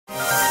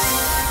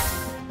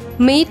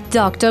Meet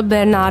Dr.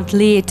 Bernard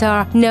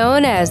Lietaer,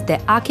 known as the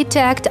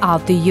architect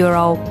of the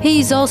euro. He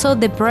is also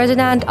the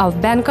president of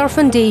Bancor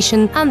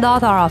Foundation and the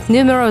author of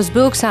numerous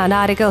books and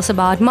articles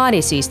about money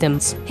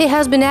systems. He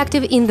has been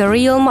active in the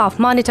realm of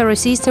monetary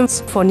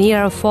systems for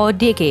near 4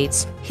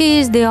 decades. He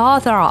is the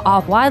author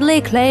of widely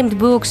acclaimed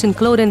books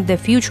including The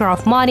Future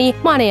of Money,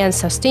 Money and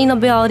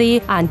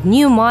Sustainability, and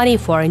New Money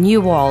for a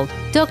New World.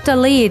 Dr.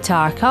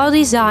 Lietaer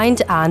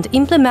co-designed and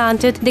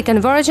implemented the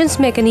convergence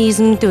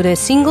mechanism to the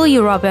single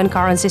European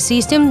currency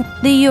system,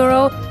 the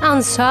euro,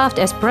 and served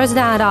as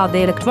president of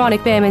the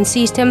electronic payment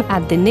system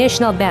at the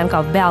National Bank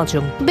of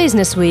Belgium.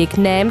 Businessweek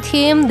named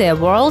him the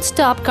world's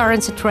top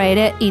currency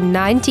trader in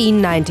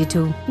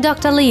 1992.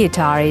 Dr.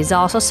 Lietaer is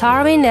also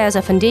serving as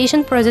a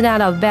foundation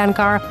president of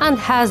Bancor and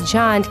has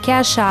joined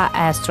Cashaa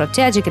as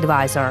strategic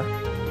advisor.